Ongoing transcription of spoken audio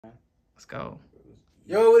Let's go.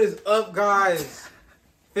 Yo, what is up, guys?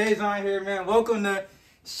 Faison here, man. Welcome to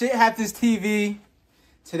Shit Happens TV.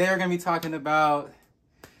 Today we're gonna be talking about,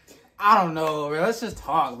 I don't know, bro. Let's just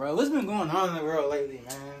talk, bro. What's been going on in the world lately,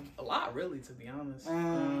 man? A lot, really, to be honest.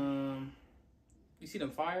 You see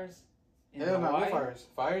them fires? In Hawaii? Fires?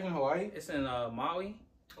 Fires in Hawaii? It's in Maui.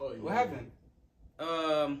 Oh, yeah. What happened?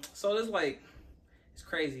 So there's like, it's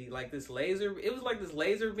crazy. Like this laser, it was like this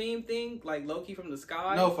laser beam thing, like low-key from the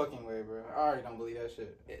sky. No fucking way, bro. I already don't believe that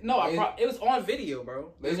shit. It was on video,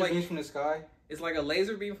 bro. Laser beams from the sky? It's like a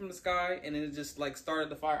laser beam from the sky, and then it just like started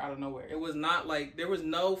the fire out of nowhere. It was not like, there was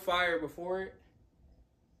no fire before it.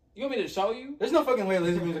 You want me to show you? There's no fucking way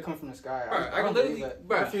laser beams are coming from the sky. Bro, I don't believe that.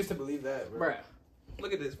 I refuse to believe that, bro. Bruh,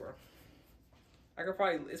 look at this, bro. I could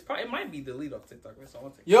probably, it might be deleted off TikTok. It's on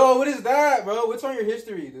TikTok. Yo, what is that, bro? What's on your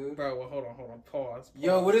history, dude? Bro, well, hold on. Pause.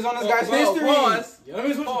 Yo, what is on this guy's history? Pause. Pause. Yo,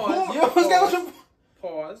 what's that?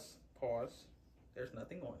 Pause. There's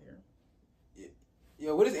nothing on here.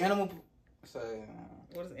 Yo, what is animal? Say,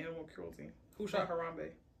 what is animal cruelty? Who shot Harambe?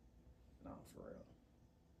 No, for real.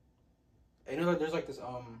 Hey, you know, there's like this,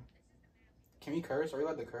 can we curse? Are we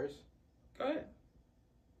allowed to curse? Go ahead.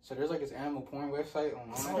 So there's like this animal porn website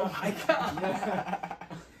online. Oh my god.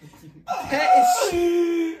 That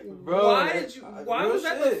is... Bro, why was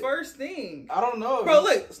that the first thing? I don't know. Bro,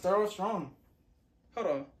 look. Start off strong. Hold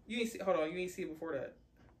on. You ain't see it before that.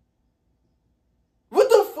 What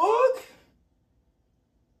the fuck?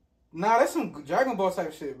 Nah, that's some Dragon Ball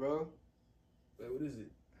type shit, bro. Wait, what is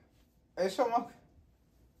it? Hey, show my...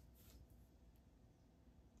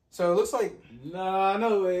 So it looks like... Nah,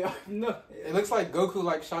 no way. No. It looks like Goku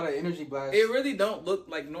like shot an energy blast. It really don't look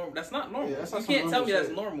like normal. That's not normal. Yeah, that's not you can't tell me shit.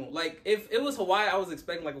 that's normal. Like, if it was Hawaii, I was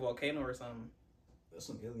expecting like a volcano or something. That's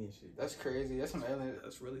some alien shit. That's crazy. That's some alien.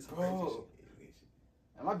 That's really some Bro. crazy shit.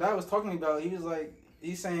 And my dad was talking to me about it. He was like,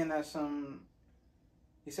 he's saying that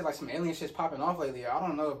he said like some alien shit's popping off lately. I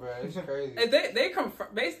don't know, bro. It's crazy. And they confirm,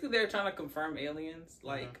 basically they're trying to confirm aliens.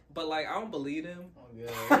 Like, but like I don't believe them. Oh yeah.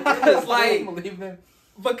 It's like, I don't believe them.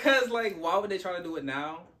 Because like, why would they try to do it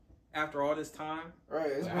now? After all this time?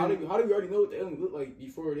 Right. Like, how do we already know what the alien looked like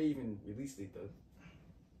before they even released it though?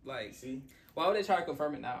 Like, see, why would they try to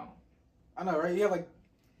confirm it now? I know, right? You have like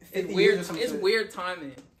 50 it's weird. years or some It's shit. weird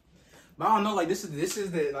timing. But I don't know. Like this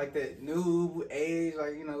is the like the new age.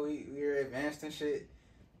 Like, you know, we're advanced and shit.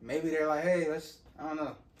 Maybe they're like, hey, let's. I don't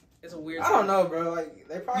know. It's a weird. I don't know, bro. Like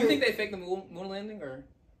they probably. You think they faked the moon landing or?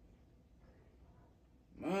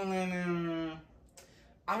 Moon landing.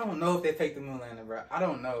 I don't know if they faked the moon landing, bro. I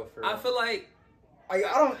don't know. I feel like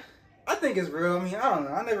I think it's real. I mean, I don't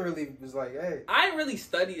know. I never really was like, hey. I ain't really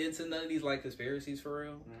studied into none of these like conspiracies for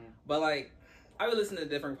real. Mm-hmm. But like, I would listen to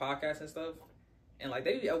different podcasts and stuff, and like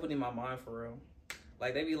they be opening my mind for real.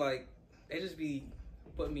 Like they just be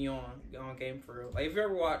putting me on game for real. Like if you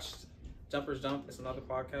ever watched Jumpers Jump, it's another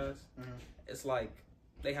podcast. Mm-hmm. It's like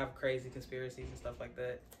they have crazy conspiracies and stuff like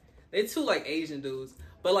that. They two like Asian dudes,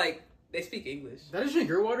 but like they speak English. That is drink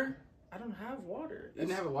your water? I don't have water. You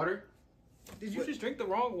didn't have a water? Did you just drink the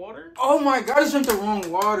wrong water? Oh my god, I just drank the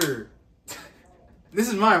wrong water. This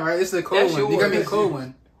is mine, right? This is the cold That's one. yours. You got me a cold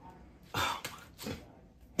one.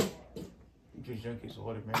 you just drank his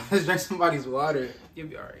water, man. I just drank somebody's water. You'll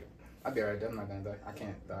be alright. I'll be alright. I'm not gonna die. I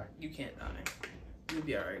can't die. You can't die. You'll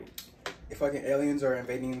be alright. If fucking aliens are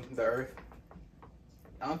invading the earth,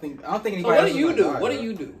 I don't think anybody. So what else do is you gonna do? die, What bro. do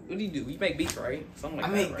you do? What do you do? You make beats, right? Something like I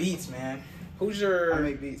that. make right? beats, man. Who's your? I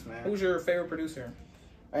make beats, man. Who's your favorite producer?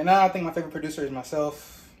 Right now, I think my favorite producer is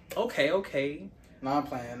myself. Okay. Nah, I'm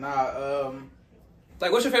playing. Nah,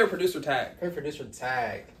 Like, what's your favorite producer tag? favorite producer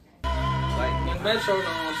tag. Like, Young Metro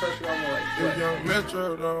don't trust you. I'm like, If what? Young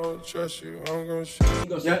Metro don't trust you, I'm gonna shoot. He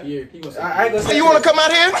gonna sit here. He gonna sit I ain't gonna say You want to come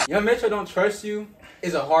out here? Young Metro don't trust you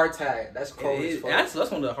is a hard tag. That's cold as fuck. That's one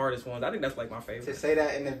of the hardest ones. I think that's like my To favorite. say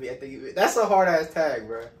that in the that's a hard ass tag,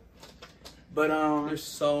 bro. But There's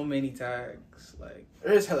so many tags. Like,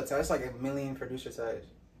 there's hella tags. It's like a million producer tags.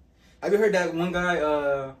 Have you heard that one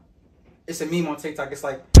guy? It's a meme on TikTok. It's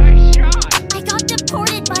like I got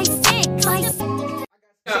deported by six. I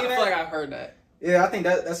feel like I've heard that. yeah, I think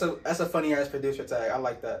that's a funny ass producer tag. I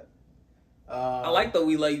like that. I like the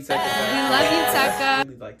We Love You Tekka. We love you, Tekka. I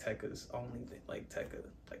really like Tekka's only thing, like Tekka,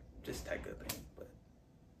 like just Tekka thing. But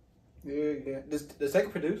Yeah. Does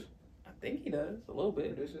Tekka produce? I think he does a little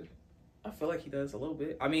bit. Produces? I feel like he does a little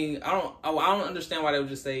bit. I mean, I don't understand why they would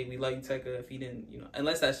just say We Love You Tekka if he didn't,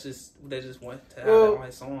 unless that's just they just want to have that on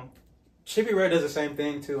his song. Chippy Red does the same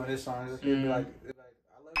thing too on his songs. He'll be like,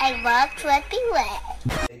 I love Trippy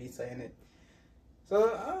Red. he's saying it.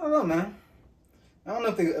 So I don't know, man. I don't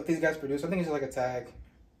know if these guys produce. I think it's just like a tag.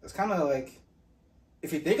 It's kind of like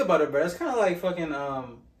if you think about it, bro, it's kind of like fucking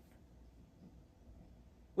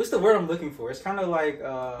what's the word I'm looking for? It's kind of like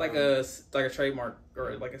a trademark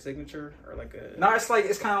or like a signature or like a no. It's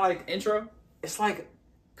kind of like intro. It's like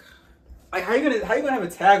how you gonna have a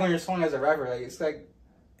tag on your song as a rapper? Like it's like,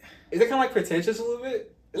 is it kind of like pretentious a little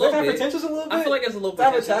bit? Is it kind of pretentious a little bit? I feel like it's a little to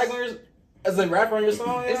have a pretentious. tag on your as a rapper on your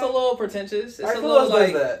song. It's a little pretentious. It's Alright, a who little else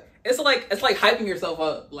like does that? it's like hyping yourself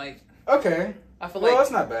up. Like Okay, I feel well, like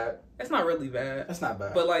that's not bad. it's not really bad. That's not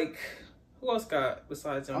bad. But like, who else got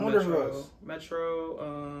besides him? I wonder Metro? who else.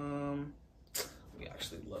 Metro. Let me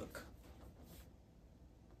actually look.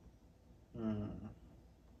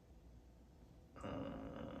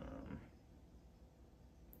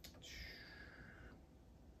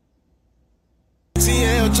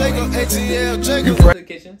 ATL Jacob, ATL Jacob.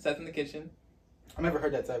 Seth in the kitchen. I never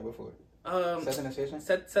heard that tag before. Seth in the kitchen.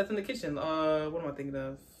 Seth in the kitchen. What am I thinking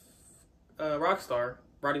of? Rockstar,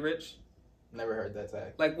 Roddy Ricch. Never heard that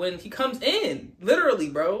tag. Like when he comes in, literally,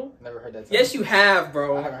 bro. Never heard that tag. Yes, you have,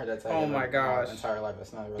 bro. I haven't heard that tag. Oh in my gosh. My entire life.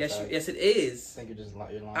 That's not a real Yes, tag. yes, it is. I think you're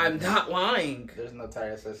lying. I'm not lying. There's no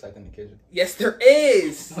tag that says Seth in the kitchen. Yes, there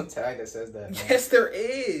is. There's no tag that says that. Man. Yes, there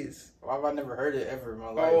is. Why have I never heard it ever in my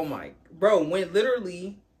life? Oh my, bro. When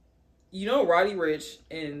literally, you know, Roddy Ricch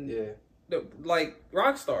and the like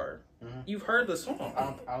Rockstar. Mm-hmm. You've heard the song.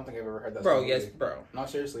 I don't think I've ever heard that bro, song. Yes, either. bro. No,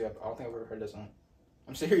 seriously, I don't think I've ever heard that song.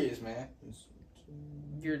 I'm serious, man.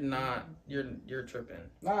 You're not. You're tripping.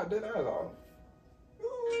 Nah, that was all.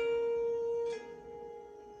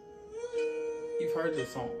 You've heard the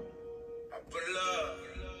song. I pull up,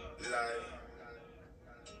 like,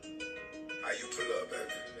 how you pull up,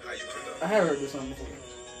 baby? How you pull up? I have heard this song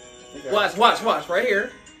before. Watch, right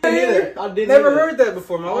here. I didn't Never either. heard that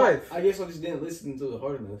before in my life. I guess I just didn't listen to it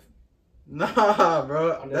hard enough. Nah,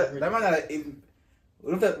 bro. I never That heard might not even.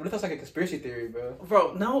 What if that's like a conspiracy theory, bro?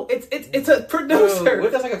 Bro, no, it's a producer. Bro, what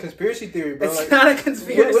if that's like a conspiracy theory, bro? It's Like, not a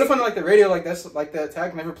conspiracy. what if on like the radio, like that's like the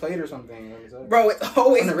tag never played or something? Bro, it's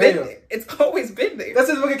always On the been. radio. It's always been there. That's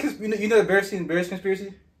just like you know the Berestein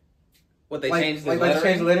conspiracy. What they Like, changed the like lettering.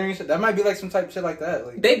 change the lettering. Shit. That might be like some type of shit like that.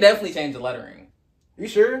 Like, They definitely changed the lettering. you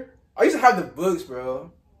sure? I used to have the books,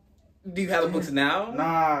 bro. Do you have the books now?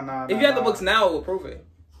 Nah. If you had the books now, it would prove it.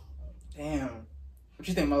 Damn. What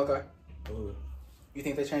you think, Malachi? You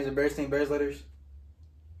think they changed the Berestein Bears letters?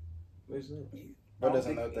 Where's that? Bro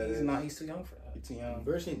doesn't know what that is. He's too young for that. He's too young.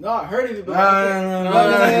 Berestein? No, I heard it, but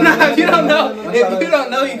If you don't know, if you don't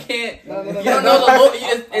know, you can't. You don't know the lore.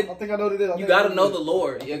 I think I know what it is. You gotta know the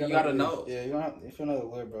lore. You gotta know. Yeah, you don't. If you know the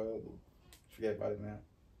lore, bro, forget about it, man.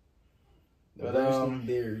 But But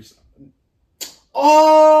Bears.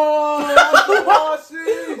 Oh,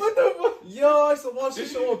 What the fuck? Yo, I used to watch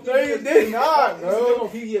this show on PBS. No, you did not, I bro. used to go on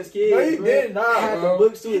PBS Kids. No, you bro. did not, I had bro. the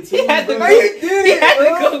books to it too. He had to bro. No, you did He it, had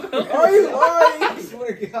bro. to Google. Are you lying? I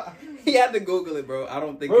swear to God. He had to Google it, bro. I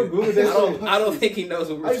don't think. Bro, Google that shit. I don't think he knows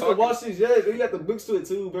what I we're used to talking. watch this, yeah. You got the books to it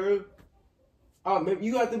too, bro. Oh, man,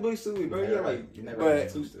 you got the books to it, bro. Yeah, like you never but-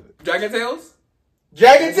 had books to it. Dragon Tales.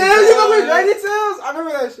 Dragon Tales, you remember Dragon Tales? I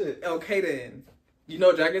remember that shit. Okay then. You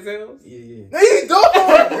know Dragon Tales? Yeah. No, you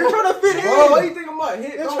don't. You're trying to fit in. Bro, why you think I'm not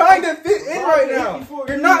hit? You're bro? trying to fit in Bro, right I'm hit now. before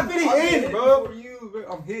You're you. not fitting I'm in, hit bro. before you, bro.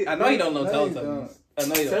 I'm hit. I know you don't know No, you Teletubbies. I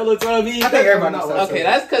know you don't. Teletubbies. I think everybody knows not Teletubbies. Okay,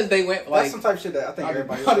 that's because they went That's like some type of shit that I think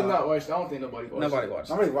everybody. I did not watch. I don't think nobody watched. nobody watched.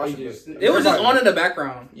 Nobody watched You it. just- but It was just everybody- on in the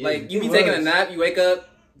background. Yeah, Like you it be taking a was. nap, you wake up,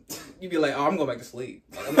 you be like, "Oh, I'm going back to sleep.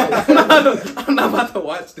 Like, I'm not about to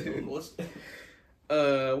watch this."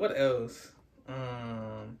 What else?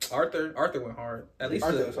 Arthur went hard. At least,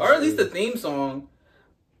 Arthur was or at least the hard. theme song.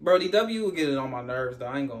 Bro, DW will get it on my nerves. Though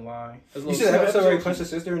I ain't gonna lie. His You little- see that episode where he punched his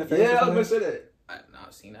sister in the face? or Yeah, I was something? gonna say that. I've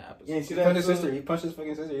not seen that episode. Yeah, you see He that punched his episode? sister. He punched his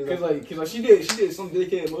fucking sister. He was Cause like she did some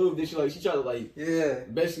dickhead move. Then she tried to like yeah.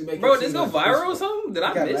 basically make. Bro, it did this seem go like viral or something? Did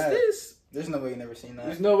I got miss mad. this? There's no way you never seen that.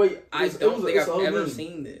 There's no way. I It's- it don't was- think it's a I've whole ever meme.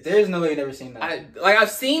 seen this. There's no way you never seen that. I've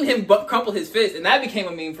seen him crumple his fist, and that became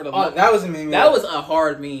a meme for the. Oh, that was a meme. That was a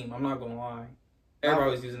hard meme. I'm not gonna lie.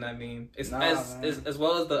 Everybody was using that meme. It's Nah, as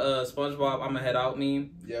well as the SpongeBob "I'ma head out"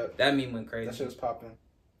 meme. Yep. That meme went That crazy. shit was popping.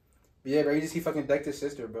 But yeah, bro, he fucking decked his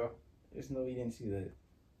sister, bro. There's no way you didn't see that.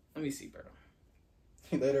 Let me see, bro.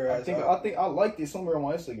 He let her ass I out. think I liked it somewhere on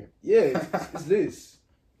my Instagram. Yeah, it's this.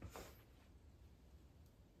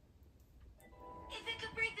 If it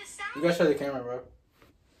could break the sound You gotta show the camera, bro.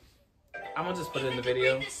 I'm gonna just put if it in the it could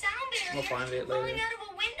video. break the sound We'll barrier, find it falling later. out of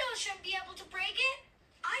a window shouldn't be able to break it.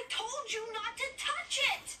 I told you not to touch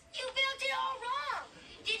it. You built it all wrong.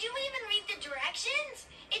 Did you even read the directions?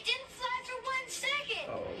 It didn't fly for 1 second.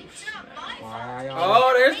 Oh, It's not my fault. Why,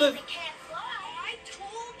 Oh, there's Plane the. that can't fly. I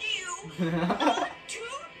told you not to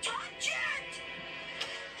touch it.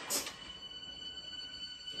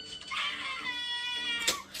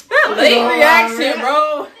 a late reaction,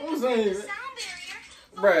 bro. I'm saying. Sound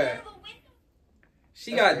barrier. Bruh.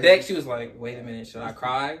 She got decked. She was like, wait a minute. Should I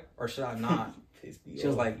cry or should I not? She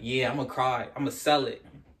was like, yeah, I'm going to cry. I'm going to sell it.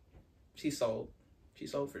 She sold. She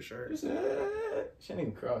sold for sure. She didn't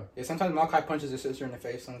even cry. Yeah, sometimes Malachi punches his sister in the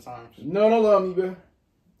face sometimes. No, don't love me, bro.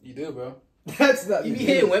 You do, bro. That's not. You be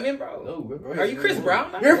hitting women, bro? No, bro. Are you Chris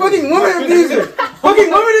Brown now? You're a fucking woman abuser! Fucking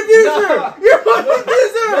woman abuser! You're a fucking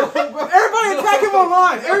abuser! Everybody attack him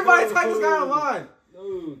online! Everybody attack this guy online!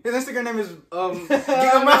 No. His Instagram name is, give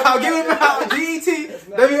him out,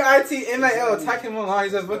 GETWITMAL, attack him online,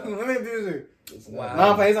 he's a fucking woman abuser. Wow.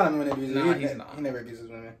 No, he's not a woman abuser. Nah, he's not. He never abuses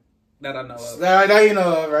women. That I know of. That you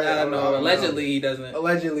know of, right? That I know of. Allegedly, he doesn't.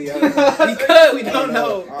 Allegedly. He could. We don't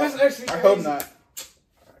know. That's actually I hope crazy. not.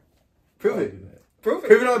 Prove it. Prove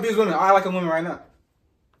Prove you don't abuse women. I like a woman right now.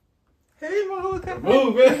 Hey, Malachi.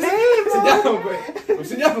 Move, man. Hey, Sit down, bro.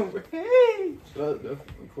 Sit down, bro. Hey. Shut up, bro.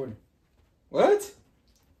 Recording. What?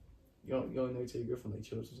 You don't know tell your girlfriend they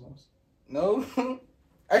chose his loss? No.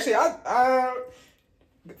 Actually,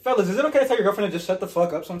 fellas, is it okay to tell your girlfriend to just shut the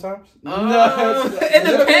fuck up sometimes? It Is okay to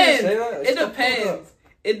say depends. that? It Shut the fuck depends. up.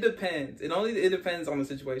 It depends. It depends on the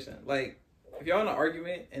situation. Like, if you're in an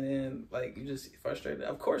argument and then like you just frustrated,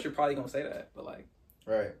 of course you're probably gonna say that. But like,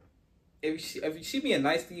 Right. if she being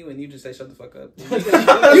nice to you and you just say shut the fuck up, At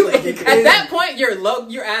at that point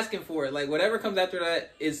you're asking for it. Like whatever comes after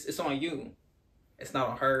that it's on you. It's not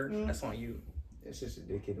on her. That's on you. It's just a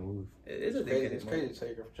dickhead move. It is a It's crazy. dickhead It's move. crazy to tell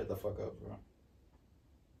your girlfriend shut the fuck up, bro.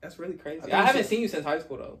 That's really crazy. think I haven't so. seen you since high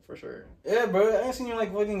school though, for sure. Yeah, bro. I ain't seen you in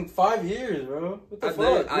like fucking 5 years, bro. What the fuck?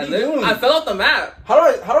 What are you I doing? fell off the map. How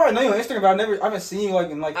do I know you on Instagram? But I haven't seen you like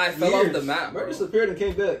in like I years. fell off the map, Bro, bro. just appeared and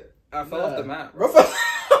came back. I fell off the map, Bro, bro.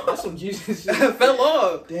 That's some Jesus shit. I fell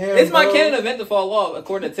off. Damn, It's my bro. canon event to fall off,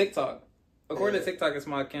 according to TikTok. According Yeah. to TikTok, it's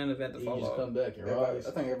my canon event to You fall just off. come back and Everybody, rise.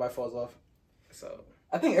 I think everybody falls off. So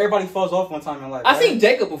I think everybody falls off one time in life. I right? seen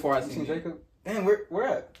Jacob before. I You seen seen you. Jacob? Damn, where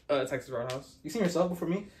at? Texas Roadhouse. You seen yourself before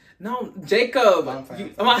me? No, Jacob. No, I'm fine, You,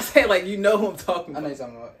 I'm I'm not saying like you know who I'm talking I know about. you're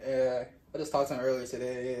talking about. Yeah, I just talked to him earlier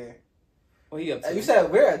today. Yeah. What he up to? You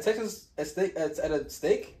said where at Texas at steak at a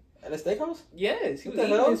steak at a steakhouse? Yes, he What was the eating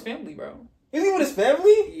hell? with his family, bro. He's eating with his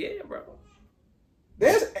family. Yeah, bro.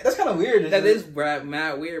 That's kind of weird. That is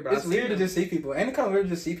mad weird, bro. It's weird to just see people. Ain't it kind of weird to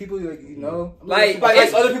just see people like you know, Like,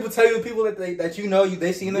 like other people tell you people that you know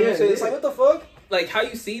they seen them. Yeah, and shit. It's yeah. like what the fuck? like how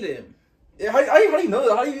you see them. Yeah, how do you know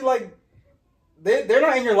that? How do you like? They're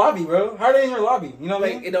not in your lobby, bro. How are they in your lobby? You know what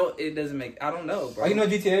I Like mean? it doesn't make. I don't know, bro. Oh, you know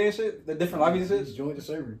GTA and shit. The different lobbies and Just shit. joined the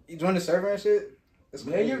server. You join the server and shit. That's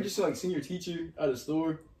Man, crazy. you ever just like seen your teacher at a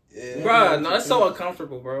store? Yeah. Bruh, no, that's so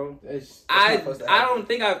uncomfortable, bro. That's not supposed to I happen.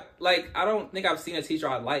 don't think I've seen a teacher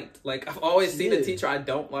I liked. Like I've always seen a Yeah. teacher I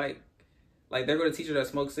don't like. Like they're going to teacher that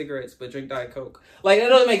smokes cigarettes but drink Diet Coke. Like that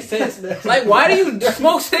doesn't make sense. Like why do you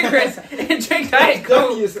smoke cigarettes and drink Diet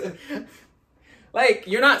Coke? Like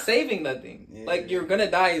you're not saving nothing. Yeah. Like you're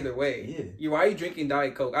gonna die either way. Yeah. Why are you drinking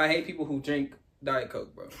Diet Coke? I hate people who drink Diet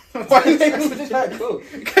Coke, bro. Why do you hate people that drink Coke?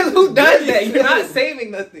 Because who does that? You're not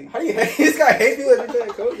saving nothing. How do you hate this guy? Hate people that drink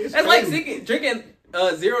Coke? It's That's like crazy. drinking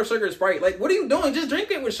zero sugar Sprite. Like, what are you doing? Just drink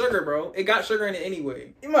it with sugar, bro. It got sugar in it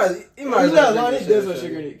anyway. You might You're as well not drink lying. this It shit does with have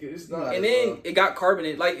sugar in it. 'Cause it's You not. might And as then well. it got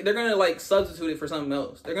carbonate. Like, they're gonna like substitute it for something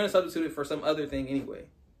else. They're gonna substitute it for some other thing anyway.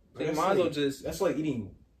 So you That's might as well like- just. That's like eating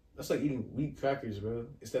wheat crackers, bro.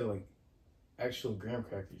 Instead of like actual graham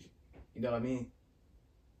crackers. You know what I mean?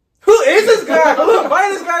 Who is this guy? Who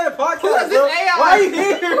invited this guy to the podcast? Who is this bro? AI? Why are you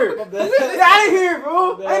here? My bad. Get out of here,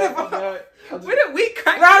 bro. My bad, my bad. Where did we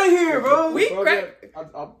crack? Get out of here, bro. We Bro,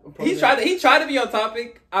 crack. He tried to be on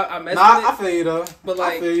topic. I messed Nah, with I it. feel you though. But, I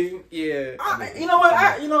like, feel you. Yeah. You know what?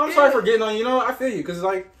 I'm sorry for getting on. You know, I feel you because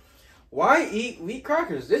like, why eat wheat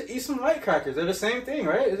crackers? Just eat some white crackers. They're the same thing,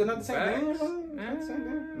 right? Is it not the same thing or something? Not the same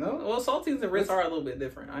thing? No. Well, saltines and Ritz are a little bit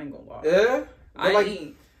different. I ain't gonna lie. Yeah. I But, like,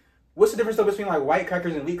 ain't. what's the difference though between like white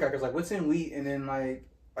crackers and wheat crackers? Like, what's in wheat and then like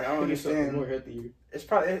I don't It's something more understand. healthier. It's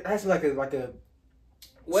probably it has to be like a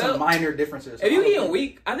Well, some minor differences. if you eating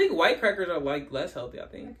wheat, I think white crackers are like less healthy. I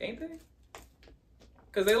think, ain't they?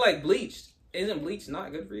 Because they like bleached. Isn't bleach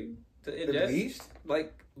not good for you to ingest? They're bleached?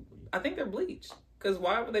 Like, I think they're bleached. Because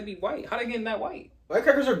why would they be white? How they getting that white? White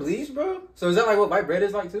crackers are bleached, bro. So is that like what white bread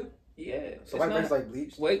is like too? Yeah. So white bread is like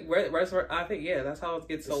bleached. Wait, I think that's how it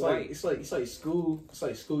gets so It's white.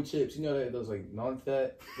 like school chips. You know that those like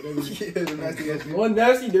non-fat whatever. Yeah, the nasty ass shit. One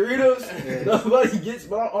nasty Doritos. Yeah. Nobody gets,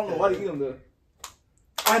 but I don't know why they eat them though.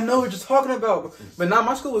 I know what you're talking about, but now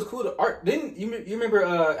my school was cool. The art didn't you remember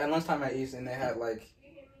at lunchtime at East and they had like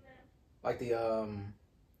the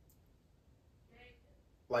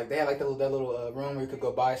like they had like that little room where you could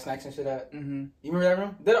go buy snacks and shit at. Mm-hmm. You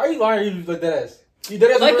remember that room? Are you lying or you like that ass? You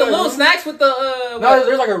dead ass Like the remember that little room? snacks with the No,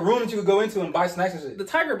 there's like a room that you could go into and buy snacks and shit. the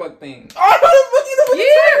tiger bug thing. Oh, I know the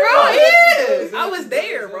Yeah, bro. Yes. Yeah, I was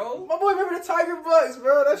there, bro. My boy remember the tiger bucks,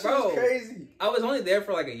 bro. That shit Bro. was crazy. I was only there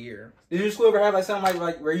for like a year. Did your school ever have like something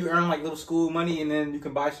like where you earn like little school money and then you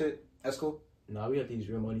can buy shit at school? Nah, we had to use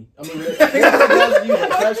real money. I mean, it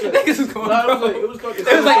Niggas was going, it was called. It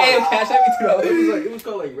was like, hey, cash at me $2. It was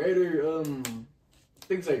called like Raider. I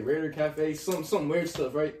think it's like Raider Cafe. Some weird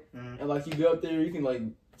stuff, right? Mm-hmm. And like you go up there, you can like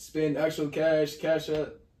spend actual cash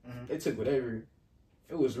up. Mhm. They took whatever.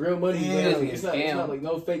 It was real money. Yeah, Man. it's It's not like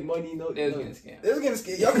no fake money. No, It was no. getting scammed. It was getting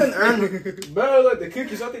scared. Y'all couldn't earn. Bro, like the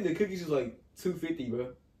cookies. I think the cookies was like $2.50, bro.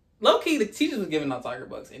 Low key, the teachers was giving out tiger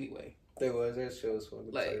bucks anyway. Their shows for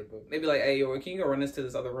the Like, tiger buck. they be like, hey, yo, can you go run this to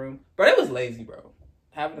this other room? Bro, it was lazy, bro.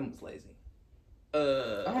 Having them was lazy. I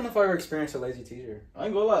don't know if I ever experienced a lazy teacher. I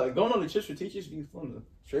ain't gonna lie. Like, going on the trips for teachers be fun though.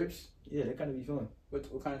 Trips? Yeah, that kind of be fun.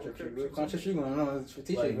 What kind of trips? What kind of trips you going on? It's for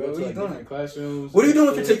teachers, Like, bro. go What to are you like doing? different classrooms. What are you doing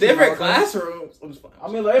for To teachers? different bro? classrooms. I'm just fine. I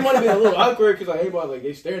mean, like, it might have been a little awkward because like everybody like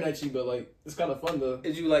they staring at you, but like it's kind of fun though.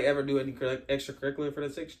 Did you like ever do any extracurricular for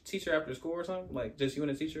the teacher after school or something? Like just you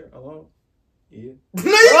and the teacher alone? Yeah. No,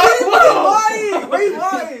 you didn't. Why you lying? Why you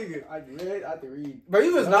lying? I had to read. Bro,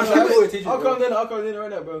 you was not I'll trying to teacher. I'll come in right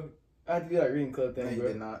now, bro. I had to do that reading club thing, No, you bro.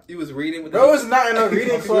 did not. You was reading with Bro, it was not in a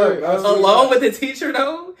reading club. alone with the teacher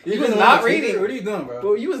though. You was not reading. What are you doing, bro?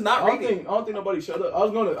 Bro, you was not I don't reading. think nobody showed up. I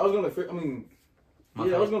was going to My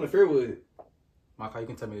I was going to Fairwood. Maka, you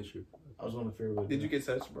can tell me the truth. I was going to Fairwood. Did you get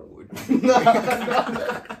touched, bro?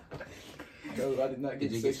 No, I did not get.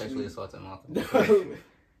 Did you get sexually assaulted, Martha? No,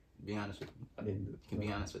 Be honest with me. I didn't do it. You can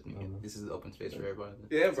be honest with me. This is an open space for everybody.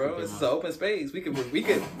 Yeah, bro. This is an open space. We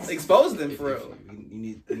could expose them for real. You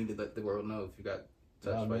need to let the world know if you got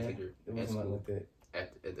touched Nah, by a man. teacher It at wasn't school like that.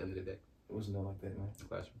 at the end of the day. It wasn't like that, man. In the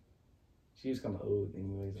classroom. She was kind of old,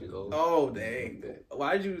 anyways. She was old. Oh dang!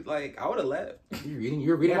 Why'd you like? I would have left. You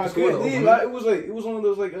were reading I after school. couldn't though, leave. homie. It was one of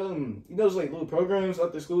those like you know those like little programs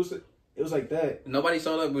after school. It was like that. Nobody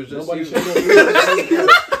showed up. It was just Nobody you. showed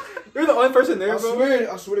up. You're the only person there, I bro.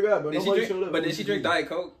 swear to God, but Did she nobody drink? showed up. But did she drink Diet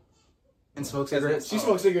Coke? And smoke cigarettes. She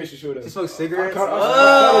smoked cigarettes. She showed up. She smoked cigarettes. I caught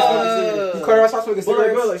her smoking cigarettes. You caught her outside smoking But like,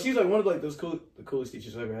 cigarettes. bro, like she's like one of like the coolest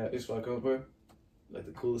teachers I ever had. This fuck up, bro. Like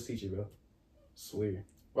the coolest teacher, bro. Swear.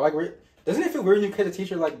 Or like, doesn't it feel weird when you catch a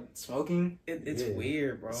teacher like smoking? It's Yeah.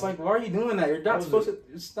 weird, bro. It's like, why are you doing that? You're not supposed to.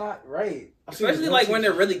 It's not right. Especially like when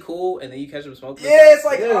they're really cool and then you catch them smoking. Yeah, it's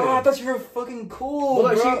like, Yeah. oh, I thought you were fucking cool,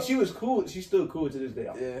 But like bro. she was cool. She's still cool to this day.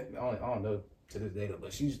 Yeah. I don't know to this day though,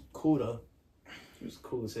 but she's cool though. She was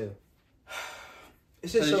cool as hell.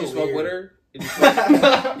 It's So just did so you smoke weird. with her? Did you,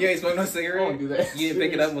 smoke? You ain't smoke no I cigarette? don't do that. You didn't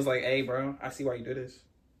pick it up and was like, hey, bro, I see why you do this.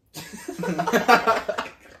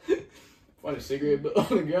 Find a cigarette, but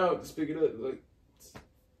on the ground, just pick it up. Like,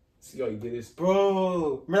 see how you did this.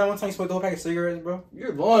 Bro, remember that one time you smoked the whole pack of cigarettes, bro?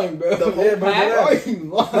 You're lying, bro. The whole Yeah, bro, pack? Why are you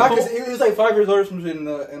lying? Nah, cause he was like 5 years old or some shit,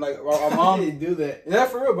 and like our I mom. didn't do that. Yeah,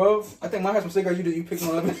 for real, bro. I think mine had some cigarettes. You picked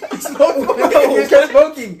one up. He just kept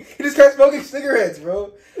smoking. He just kept smoking cigarettes,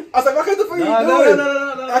 bro. I was like, what the fuck are you doing?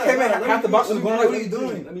 No. I came in, Let me half the plead, box was let me going like, plead, what are you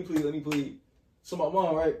doing? Let me plead. So my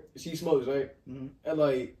mom, right? She smokes, right? Mhm. And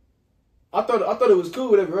like, I thought it was cool,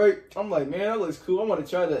 whatever, right? I'm like, man, that looks cool. I want to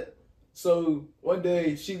try that. So one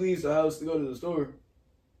day she leaves the house to go to the store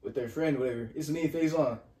with her friend, whatever. It's me and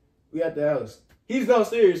Faison. We at the house. He's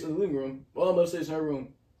downstairs in the living room. Well, I'm upstairs in her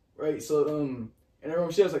room, right? So in her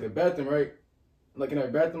room she has like a bathroom, right? Like in her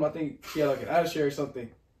bathroom, I think she had like an ashtray or something,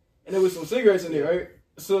 and there was some cigarettes in there, right?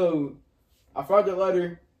 So I found the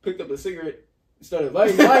lighter, picked up the cigarette, and started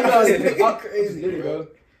lighting it. I'm crazy, bro.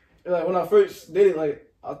 And like when I first did it, like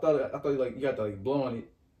I thought like you got to like blow on it.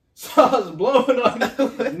 So I was blowing on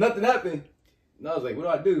it, nothing happened. And I was like, what do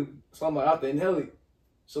I do? So I'm like, I have to inhale it.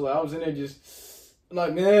 So like I was in there just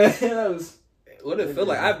like, man, that was. What did it feel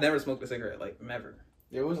like? I've never smoked a cigarette, like, never.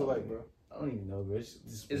 Yeah, what was it like, bro? I don't even know, bro. It's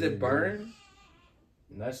just Is weird, it bro. burn?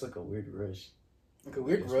 And that's like a weird rush. Like a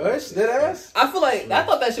weird rush? Dead ass? I feel like, I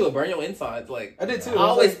thought that shit would burn your insides. Like, I did too.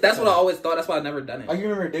 that's what I always thought. That's why I've never done Like, it. you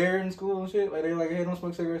remember Dare in school and shit? Like, they're like, hey, don't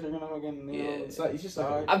smoke cigarettes, you're gonna fucking, Yeah. It's like it's just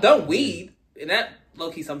like I've done weed, and that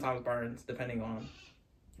low-key sometimes burns, depending on.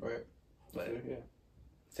 Right. But Yeah.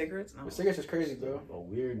 cigarettes? No. But cigarettes is crazy, bro. a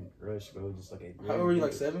weird rush, bro. Just like a. How old were you,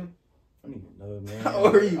 like 7? I don't even know, man. How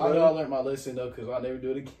old were you, I know bro? I learned my lesson though, cause I'll never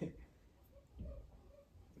do it again.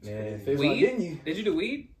 Man, crazy. Faison, Weed? didn't you? Did you do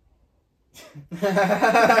weed? Let's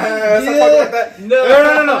not talk about that. No.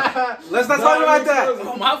 Let's not talk about that.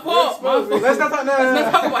 Oh, my fault. Let's not talk. Let's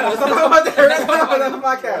not talk about it. Let's not talk about that. Let's not talk about that on the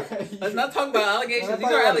podcast. Let's not talk about allegations. These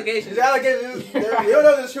are allegations. These allegations. You don't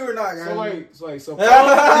know if it's true or not, guys. Supposedly,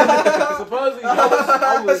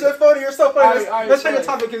 That's so funny. You're so funny. Let's change the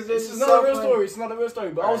topic because this is not a real story. It's not a real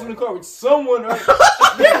story. But I was in the car with someone. Right?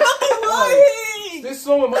 This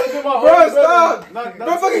someone might have been my bro. Stop.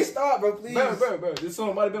 Bro, fucking stop, bro. Please, bro. This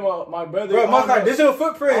someone might have been my brother. Bro, my digital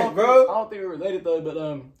footprint, bro. I don't think we're related though. But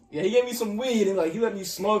yeah, he gave me some weed and like he let me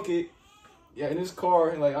smoke it. Yeah, in his car,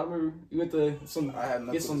 and like I remember we went to some. I have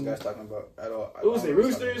nothing this guy's talking about at all. It was the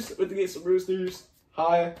Roosters. Went to get some Roosters.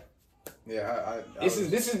 High. Yeah, This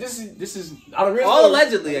is not a real all story.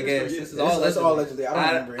 Allegedly, I guess. This is all allegedly. I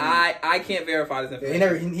don't remember. I can't verify this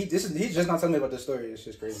information. He's just not telling me about this story. It's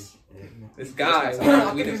just crazy. Yeah. This guy.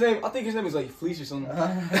 I think his name is like Fleece or something.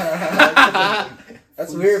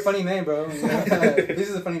 That's a weird, funny name, bro. This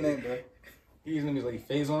is a funny name, bro. His name is like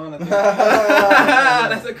Faison.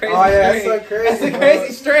 That's a crazy. Oh yeah, strain. that's so crazy. That's a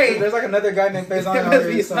crazy strain. There's like another guy named Faison. There must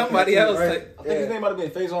be somebody else. Right? I think his name might have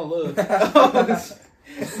been Faison Love.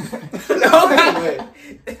 No.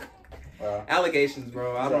 Wow. Allegations,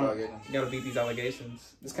 bro. I don't. You gotta beat these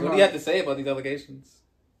allegations. What do you have to say about these allegations?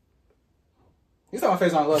 He's talking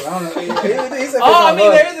Faison Love. I don't know. He said I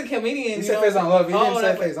mean, there is a comedian. He said Faison Love. He didn't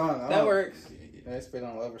say Faison. That works. Yeah, it's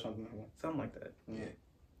Faison Love or something. Something like that. Yeah.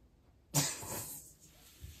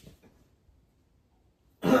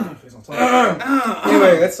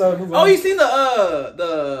 Anyway, let's move on. Oh, you seen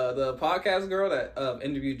the podcast girl that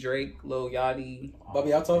interviewed Drake, Lil Yachty,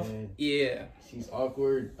 Bobby Altoff? Yeah, she's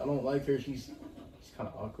awkward. I don't like her. She's kind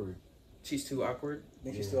of awkward. She's too awkward.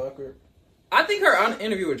 Think she's too awkward? I think her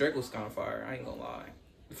interview with Drake was kind of fire. I ain't gonna lie.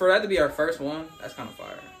 For that to be our first one, that's kind of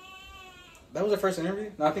fire. That was the first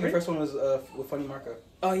interview? No, I think the first one was with Funny Marco.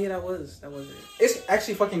 Oh yeah, that was it. It's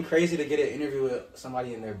actually fucking crazy to get an interview with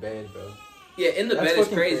somebody in their bed, bro. Yeah, in the bed is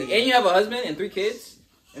crazy. And you have a husband and 3 kids?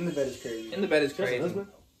 In the bed is crazy. In the bed is crazy. She has a husband?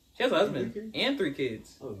 She has a husband and 3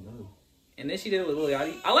 kids. Oh, no. And then she did it with Lil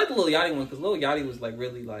Yachty. I like the Lil Yachty one because Lil Yachty was like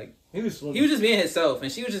really like... He was just being himself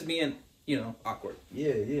and she was just being, awkward.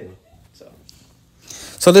 Yeah.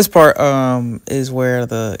 So this part is where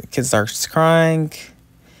the kid starts crying.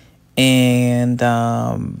 And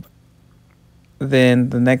then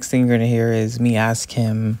the next thing you're going to hear is me ask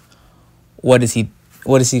him, what is he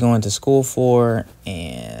going to school for?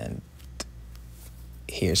 And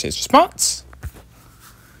here's his response.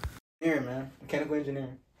 Engineering, man. Mechanical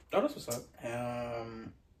engineering. Oh, that's what's up. Yeah,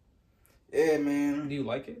 man. Do you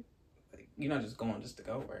like it? Like, you're not just going just to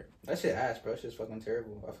go, right? That shit ass, bro. That shit's fucking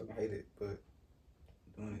terrible. I fucking hate it, but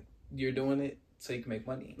doing it. You're doing it so you can make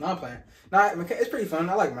money. No, I'm playing. Nah, it's pretty fun.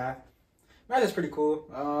 I like math. Math is pretty cool.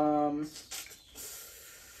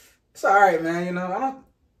 It's alright, man.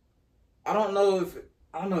 I don't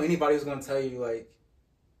know anybody who's gonna tell you like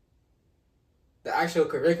the actual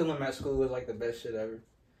curriculum at school is like the best shit ever.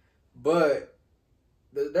 But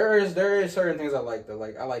there is certain things I like though.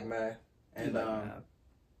 Like I like math. And math.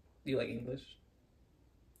 Do you like English?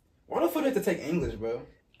 Why the fuck do you have to take English, bro?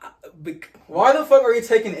 Why the fuck are you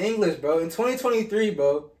taking English, bro? In 2023,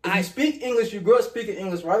 bro. If you speak English, you grow up speaking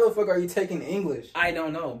English. Why the fuck are you taking English? I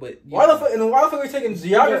don't know, but why the fuck are you taking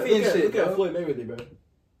geography and shit? Look at Floyd Mayweather, bro.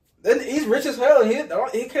 Then he's rich as hell and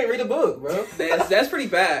he can't read a book, bro. That's pretty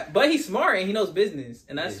bad. But he's smart and he knows business,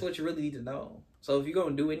 and that's what you really need to know. So if you're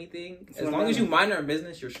gonna do anything, as long as you minor in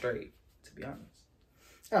business, you're straight. To be honest,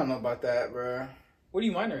 I don't know about that, bro. What are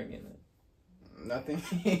you minoring in? Nothing.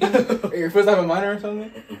 You're supposed to have a minor or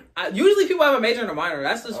something? Usually people have a major and a minor.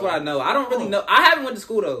 That's just what I know. I don't really know. I haven't went to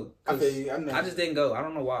school though. I feel you. I know. I just didn't go. I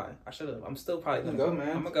don't know why. I should have. I'm still probably gonna go,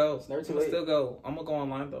 man. I'm gonna go. It's never too I'm late. Still go. I'm gonna go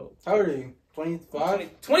online though. How old are you?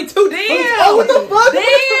 25? 22. Damn. Oh, what the fuck?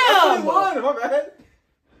 Damn. 21. My bad.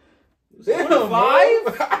 Damn, 25?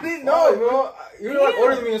 I didn't know, bro. You were like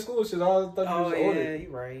older than me in school, shit. I thought you was older. Yeah,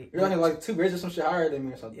 you're right. You're like 2 grades or some shit higher than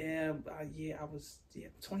me or something. Yeah, I was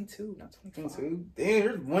 22, not 25. 22? Damn,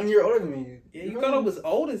 you're 1 year older than me. Yeah, you thought I was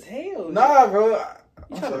old as hell. Nah, bro.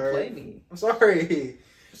 You trying to play me? I'm sorry.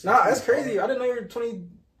 Nah, that's crazy. I didn't know you were 20.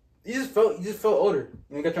 You just felt older.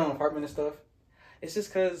 You got your own apartment and stuff. It's just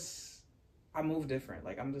because I move different.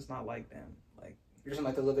 Like I'm just not like them. Like you're just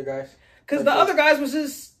like those other guys. Because the other guys was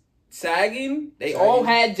just sagging. They all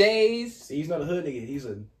had J's. See, he's not a hood nigga. He's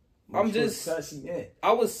a. I was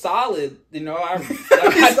solid, He's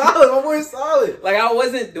solid. My boy's solid. Like I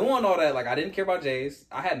wasn't doing all that. Like I didn't care about J's.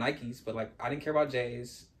 I had Nikes, but like I didn't care about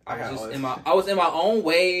J's. I was in my own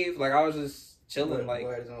wave. Like I was just chilling. Like,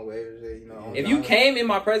 there's no way, you know. if you came in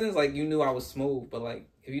my presence, like, you knew I was smooth. But like,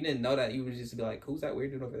 if you didn't know that, you would just be like, "Who's that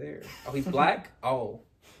weird dude over there? Oh, he's black. Oh,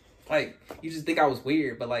 like you just think I was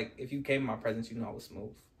weird." But like, if you came in my presence, you knew I was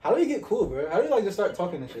smooth. How do you get cool, bro? How do you like just start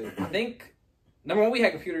talking and shit? I think number one, we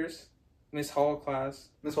had computers. Miss Hall class.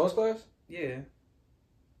 Miss Hall's class? Yeah.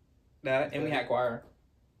 That and we had choir.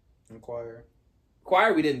 And choir.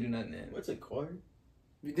 Choir, we didn't do nothing in. What's a choir?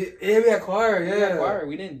 You did? Yeah, we had choir. Yeah, We had choir.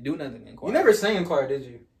 We didn't do nothing in choir. You never sang in choir, did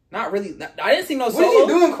you? Not really. I didn't sing no What solo. did you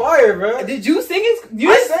do in choir, bro? Did you sing it?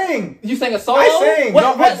 You I didn't- sang. You sang a solo? I sang. What,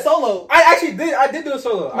 No, what solo? I actually did. I did do a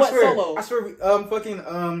solo. I What swear. solo? I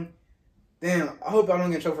swear. Damn. I hope I don't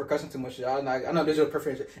get in trouble for cussing too much. Shit. I know digital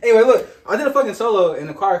preference. Anyway, look. I did a fucking solo in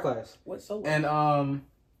the choir class. What solo? And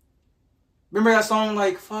remember that song?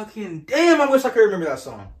 Like fucking damn. I wish I could remember that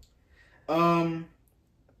song.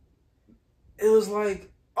 It was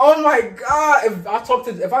like, oh my god. If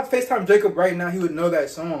I FaceTime Jacob right now, he would know that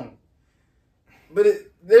song. But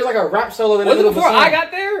there's like a rap solo in the was it middle of the before song. I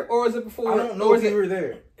got there, or was it before? I don't know if you were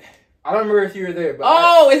there. I don't remember if you were there.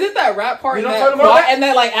 But Is it that rap part? You know and what I'm that, talking about? and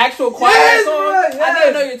that like actual choir Yes, song? bro, yes. I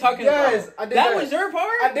didn't know you were talking Yes, about. I did that that. was your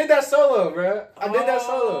part? I did that solo, bro. I did that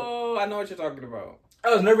solo. Oh, I know what you're talking about.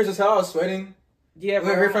 I was nervous as hell. I was sweating. Yeah, We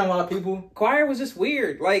were in bro. front of a lot of people. Choir was just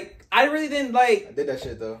weird. Like, I really didn't I did that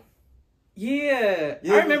shit though. Yeah,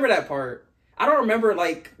 Yeah. I remember that part. I don't remember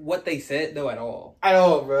like what they said though at all. I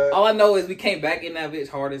know, bro. All I know is we came back in that bitch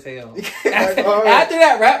hard as hell. Like, after, hard. after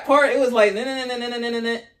that rap part, it was like and then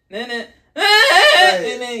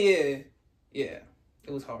yeah,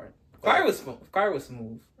 it was hard. Choir was smooth. Choir was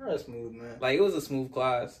smooth. That's smooth, man. Like it was a smooth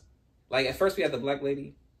class. Like at first we had the black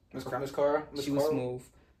lady. Miss Cara. She was smooth.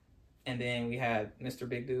 And then we had Mr.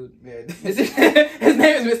 Big Dude. Yeah. His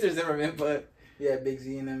name is Mr. Zimmerman, but Yeah, Big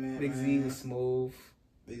Z in that man. Big Z was smooth.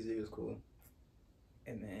 Big Z was cool.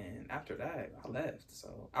 And then after that, I left.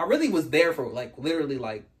 So I really was there for like literally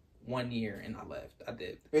like 1 year, and I left. I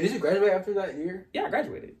did. Wait, did you graduate after that year? Yeah, I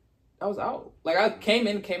graduated. I was out. Like I came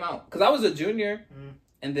in, came out, because I was a junior,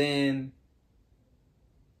 and then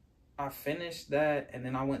I finished that, and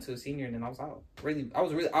then I went to a senior, and then I was out. I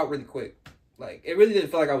was really out really quick. Like it really didn't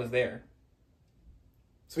feel like I was there.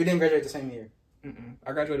 So we didn't graduate the same year.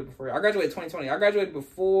 I graduated before. I graduated 2020. I graduated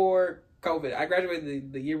before COVID. I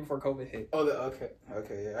graduated the year before COVID hit. Oh, okay,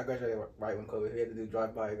 yeah. I graduated right when COVID. We had to do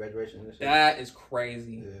drive-by graduation and shit. That is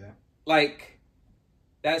crazy. Yeah. Like,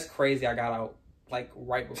 that's crazy. I got out like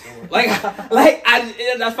right before.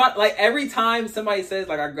 That's fine. Like every time somebody says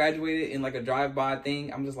like I graduated in like a drive-by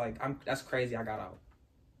thing, I'm just like that's crazy. I got out.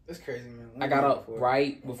 That's crazy, man. I got out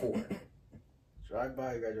right before.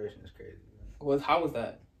 Drive-by graduation is crazy, man. How was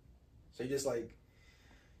that? So you just like.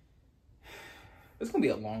 It's gonna be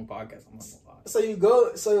a long podcast. I'm not gonna lie. So you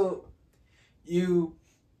go. So you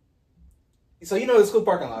know the school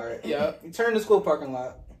parking lot, right? Yeah. You turn the school parking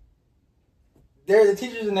lot. There, the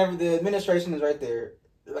teachers and the administration is right there.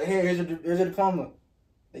 They're like, hey, here's your diploma.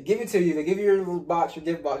 They give it to you. They give you your little box, your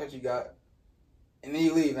gift box that you got, and then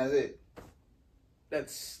you leave. That's it.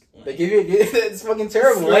 That's They give you. It's fucking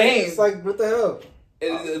terrible, It's right? lame. It's like what the hell?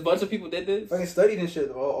 a bunch of people did this. Fucking studied and shit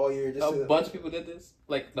all year. Just A bunch of people did this.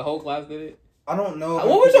 Like the whole class did it. I don't know. What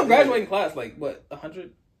was your graduating class? Like what?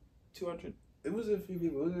 100, 200? It was a few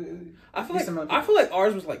people. I feel like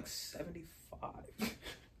ours was like 75.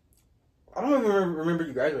 I don't even remember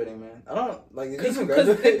you graduating, man. I don't like. Did you even 'Cause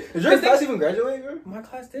graduate? Did your class even graduate, bro? My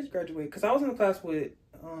class did graduate because I was in the class with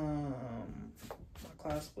my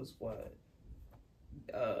class was what?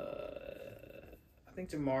 I think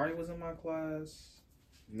Jamari was in my class.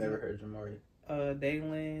 Never heard Jamari.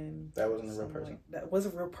 Dalen. That wasn't a real person. That was a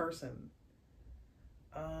real person.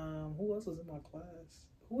 Who else was in my class?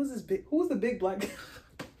 Who was the big black guy?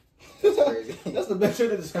 That's crazy. That's the best way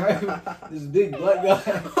to describe him. This big black guy.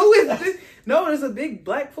 Who is this? No, there's a big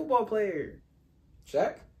black football player.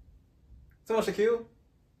 Shaq? Someone Shaquille?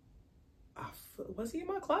 Was he in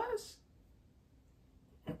my class?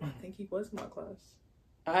 I think he was in my class.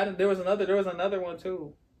 There was another one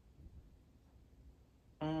too.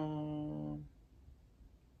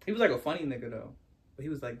 He was like a funny nigga though, but he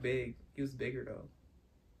was like big. He was bigger though.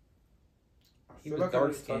 He was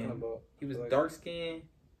dark skinned. He was dark skinned,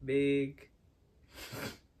 big.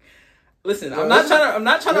 Listen, I'm not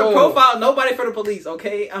trying to profile nobody for the police,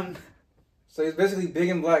 okay? So he's basically big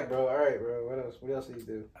and black, bro. All right, bro. What else? What else did he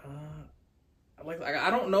do? Like I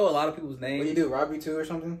don't know a lot of people's names. What did he do? Rob you too or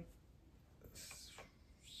something?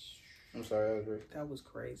 I'm sorry, that was weird. That was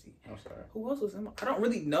crazy. I'm sorry. Who else was in my? I don't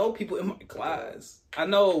really know people in my class. I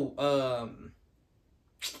know.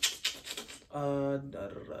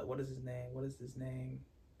 What is his name?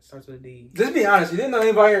 Starts with a D. Just be honest. You didn't know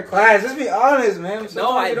anybody in your class. Just be honest, man.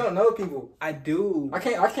 Sometimes you don't know people. I do. I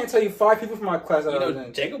can't tell you 5 people from my class that I was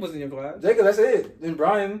in. Jacob was in your class. Jacob, that's it. And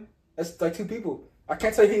Brian, that's like 2 people. I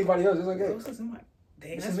can't tell you anybody else. It's okay. Who's in my...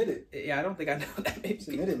 Dang, Just admit it. Yeah, I don't think I know that many Just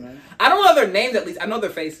admit it, man. I don't know their names at least. I know their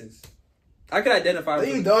faces. I could identify them.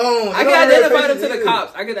 No, you don't. I can identify them to the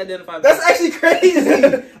cops. I could identify them. That's actually crazy.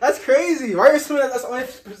 That's crazy. Why are you assuming that's the only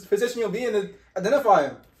position you'll be in to identify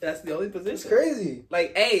him? That's the only position. It's crazy.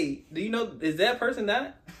 Like, hey, do you know, is that person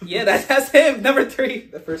that? Yeah, that's him. Number 3.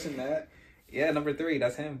 That person that? Yeah, number 3.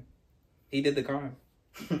 That's him. He did the crime.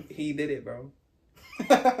 He did it, bro. He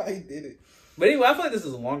did it. But anyway, I feel like this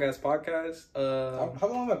is a long ass podcast. How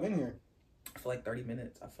long have I been here? I feel like 30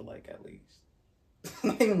 minutes. I feel like at least.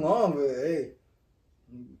 Not even long, but hey.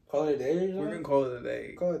 Call it a day or something? We're gonna call it a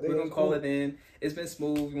day. We're gonna call it in. It's been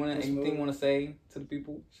smooth. Anything you wanna say to the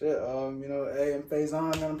people? Shit, hey, I'm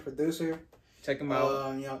Faison, I'm a producer. Check him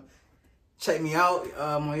out. Check me out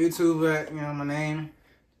on YouTube at, my name.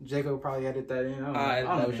 Jacob will probably edit that in. I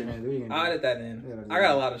don't know what you're gonna do. I'll edit that in. I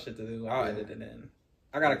got a lot of shit to do. I'll edit it in.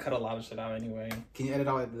 I gotta cut a lot of shit out anyway. Can you edit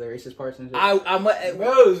out the racist parts and shit?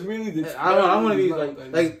 Bro, it's really I don't want to be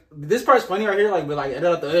like this part's funny right here, but edit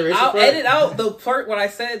out the other racist part. I'll edit out the part when I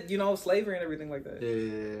said, slavery and everything like that.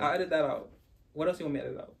 Yeah. I'll edit that out. What else you want me to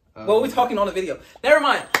edit out? Well, we're talking on the video. Never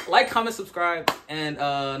mind. Like, comment, subscribe, and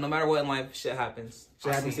no matter what in life, shit happens.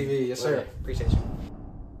 Shit happens TV. Yes, sir. Appreciate you.